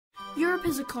Europe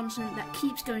is a continent that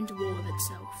keeps going to war with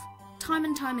itself, time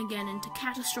and time again into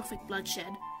catastrophic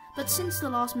bloodshed, but since the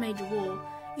last major war,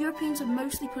 Europeans have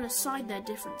mostly put aside their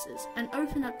differences and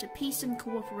opened up to peace and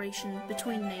cooperation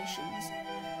between nations.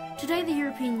 Today the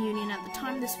European Union at the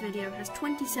time of this video has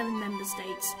 27 member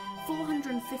states,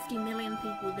 450 million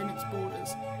people within its borders,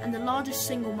 and the largest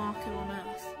single market on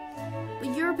Earth.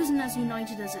 But Europe isn't as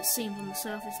united as it seems on the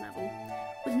surface level.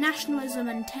 With nationalism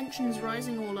and tensions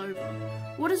rising all over,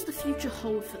 what does the future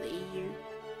hold for the EU?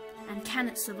 And can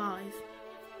it survive?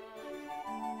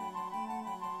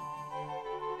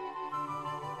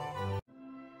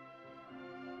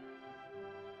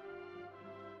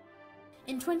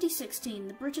 In 2016,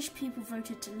 the British people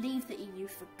voted to leave the EU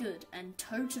for good and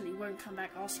totally won't come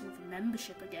back asking for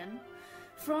membership again.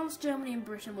 France, Germany and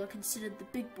Britain were considered the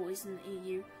big boys in the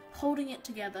EU, holding it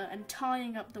together and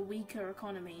tying up the weaker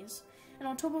economies. And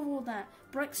on top of all that,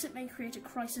 Brexit may create a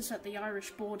crisis at the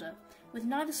Irish border, with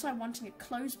neither side wanting a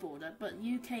closed border, but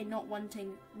UK not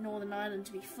wanting Northern Ireland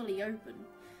to be fully open.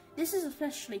 This is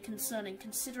especially concerning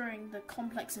considering the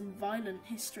complex and violent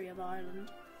history of Ireland.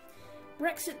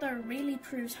 Brexit though really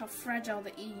proves how fragile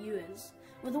the EU is,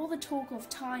 with all the talk of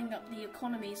tying up the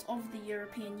economies of the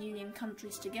European Union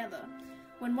countries together.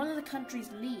 When one of the countries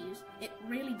leaves, it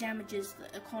really damages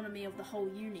the economy of the whole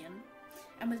Union.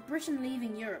 And with Britain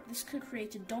leaving Europe, this could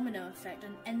create a domino effect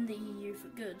and end the EU for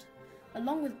good.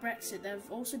 Along with Brexit, there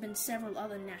have also been several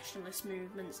other nationalist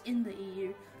movements in the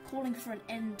EU calling for an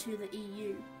end to the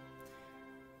EU.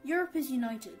 Europe is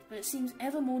united, but it seems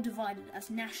ever more divided as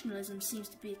nationalism seems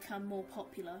to become more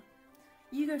popular.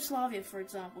 Yugoslavia, for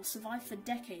example, survived for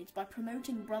decades by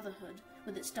promoting brotherhood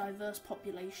with its diverse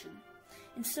population.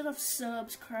 Instead of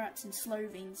Serbs, Croats and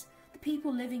Slovenes, the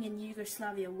people living in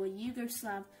Yugoslavia were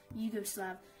Yugoslav,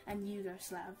 Yugoslav and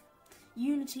Yugoslav.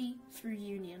 Unity through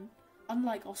union,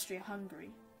 unlike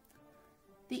Austria-Hungary.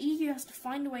 The EU has to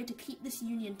find a way to keep this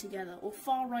union together, or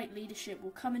far-right leadership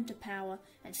will come into power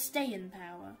and stay in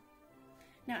power.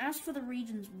 Now, as for the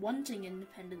regions wanting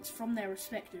independence from their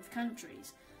respective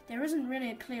countries, there isn't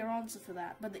really a clear answer for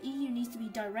that, but the EU needs to be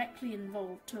directly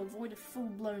involved to avoid a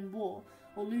full-blown war,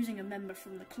 or losing a member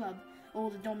from the club,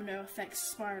 or the domino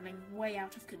effects spiralling way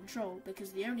out of control,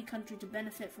 because the only country to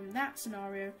benefit from that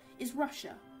scenario is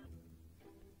Russia.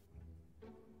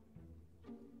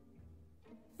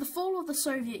 The fall of the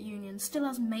Soviet Union still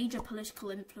has major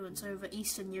political influence over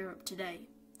Eastern Europe today.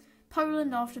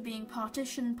 Poland, after being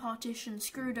partitioned,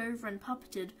 screwed over and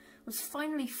puppeted, was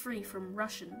finally free from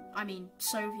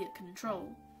Soviet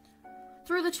control.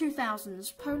 Through the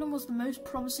 2000s, Poland was the most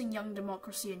promising young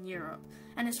democracy in Europe,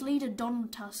 and its leader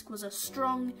Donald Tusk was a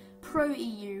strong,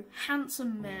 pro-EU,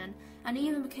 handsome man, and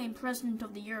even became president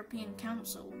of the European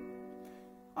Council.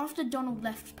 After Donald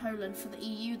left Poland for the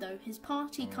EU though, his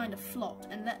party kind of flopped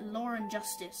and let Law and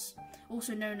Justice,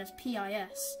 also known as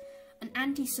PIS, an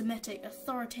anti-Semitic,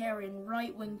 authoritarian,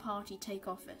 right-wing party take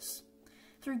office.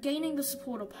 Through gaining the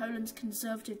support of Poland's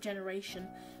conservative generation,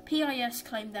 PIS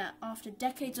claimed that, after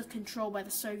decades of control by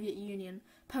the Soviet Union,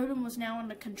 Poland was now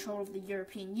under control of the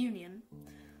European Union.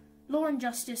 Law and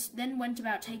Justice then went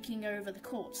about taking over the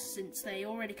courts, since they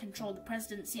already controlled the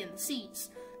presidency and the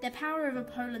seats. Their power over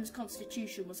Poland's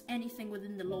constitution was anything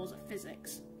within the laws of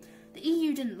physics. The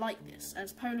EU didn't like this,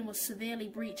 as Poland was severely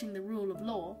breaching the rule of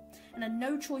law, and had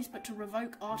no choice but to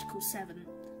revoke Article 7,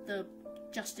 the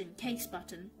just in case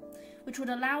button, which would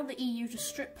allow the EU to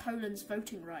strip Poland's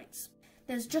voting rights.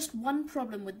 There's just one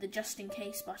problem with the just in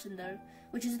case button though,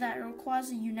 which is that it requires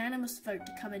a unanimous vote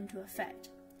to come into effect,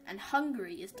 and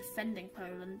Hungary is defending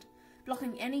Poland,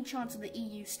 blocking any chance of the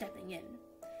EU stepping in.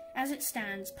 As it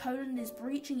stands, Poland is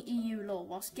breaching EU law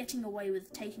whilst getting away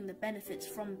with taking the benefits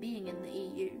from being in the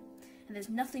EU, and there's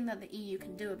nothing that the EU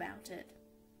can do about it.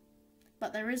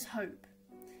 But there is hope.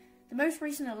 The most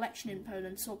recent election in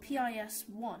Poland saw PIS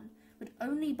won, but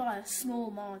only by a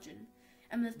small margin,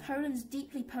 and with Poland's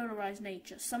deeply polarised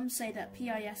nature, some say that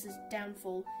PIS's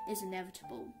downfall is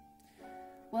inevitable.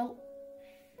 Well,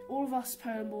 all of us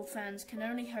Poland Ball fans can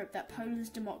only hope that Poland's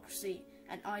democracy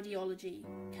and ideology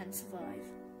can survive.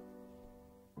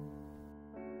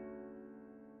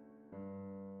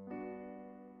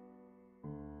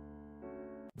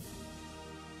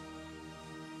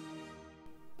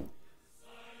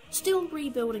 Still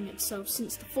rebuilding itself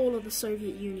since the fall of the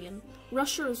Soviet Union,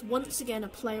 Russia is once again a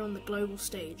player on the global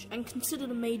stage and considered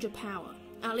a major power,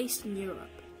 at least in Europe.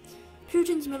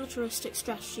 Putin's militaristic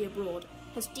strategy abroad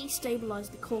has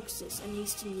destabilised the Caucasus and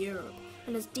Eastern Europe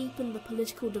and has deepened the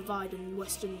political divide in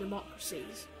Western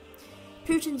democracies.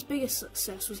 Putin's biggest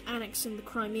success was annexing the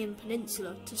Crimean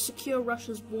Peninsula to secure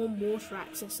Russia's warm water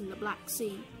access in the Black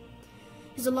Sea.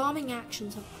 His alarming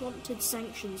actions have prompted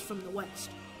sanctions from the West,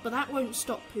 but that won't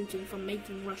stop Putin from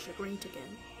making Russia great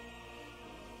again.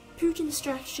 Putin's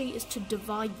strategy is to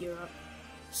divide Europe,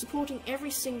 supporting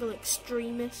every single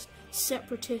extremist,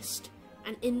 separatist,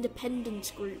 and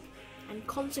independence group, and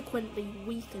consequently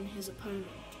weaken his opponent.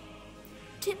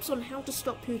 Tips on how to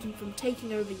stop Putin from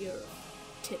taking over Europe.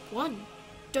 Tip 1.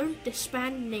 Don't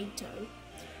disband NATO.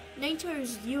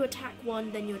 NATO's "you attack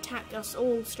one, then you attack us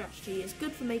all" strategy is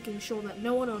good for making sure that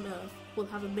no one on Earth will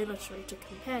have a military to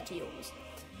compare to yours.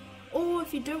 Or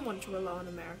if you don't want to rely on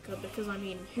America, because I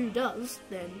mean, who does,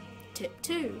 then tip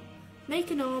 2.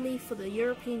 Make an army for the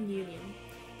European Union.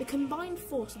 The combined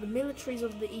force of the militaries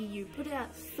of the EU put it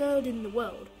at 3rd in the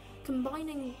world.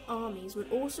 Combining armies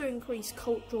would also increase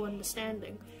cultural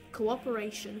understanding,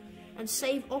 cooperation, and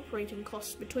save operating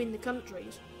costs between the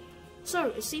countries. So,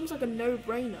 it seems like a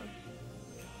no-brainer.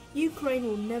 Ukraine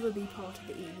will never be part of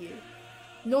the EU,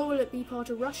 nor will it be part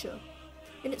of Russia.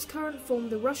 In its current form,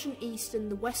 the Russian East and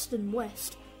the Western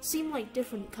West seem like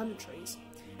different countries,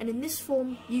 and in this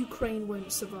form, Ukraine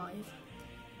won't survive.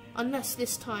 Unless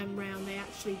this time round they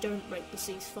actually don't break the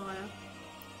ceasefire.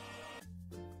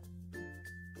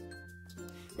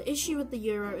 The issue with the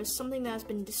euro is something that has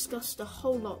been discussed a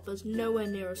whole lot but is nowhere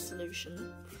near a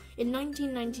solution. In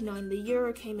 1999, the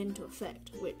euro came into effect,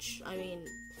 which, I mean,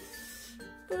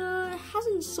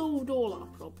 hasn't solved all our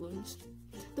problems.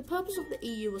 The purpose of the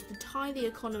EU was to tie the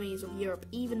economies of Europe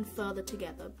even further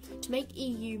together, to make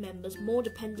EU members more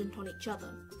dependent on each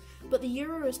other. But the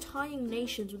euro is tying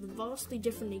nations with vastly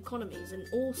different economies in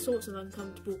all sorts of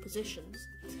uncomfortable positions,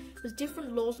 with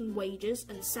different laws and wages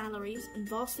and salaries and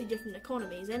vastly different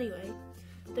economies anyway.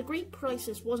 The Greek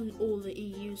crisis wasn't all the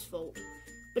EU's fault,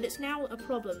 but it's now a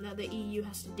problem that the EU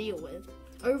has to deal with,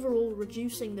 overall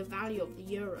reducing the value of the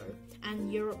euro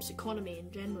and Europe's economy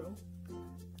in general.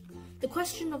 The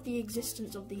question of the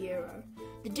existence of the euro,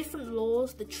 the different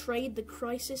laws, the trade, the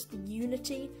crisis, the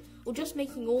unity, or just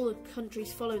making all the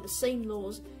countries follow the same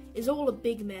laws is all a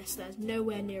big mess that is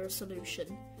nowhere near a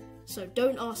solution. So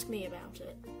don't ask me about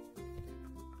it.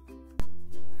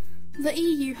 The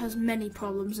EU has many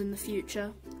problems in the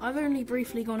future. I've only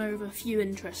briefly gone over a few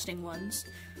interesting ones.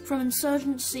 From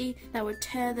insurgency that would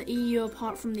tear the EU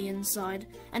apart from the inside,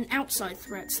 and outside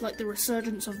threats like the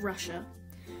resurgence of Russia.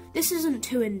 This isn't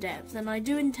too in-depth, and I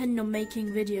do intend on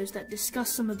making videos that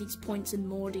discuss some of these points in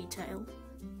more detail.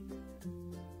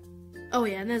 Oh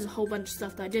yeah, and there's a whole bunch of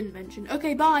stuff that I didn't mention.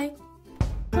 Okay, bye!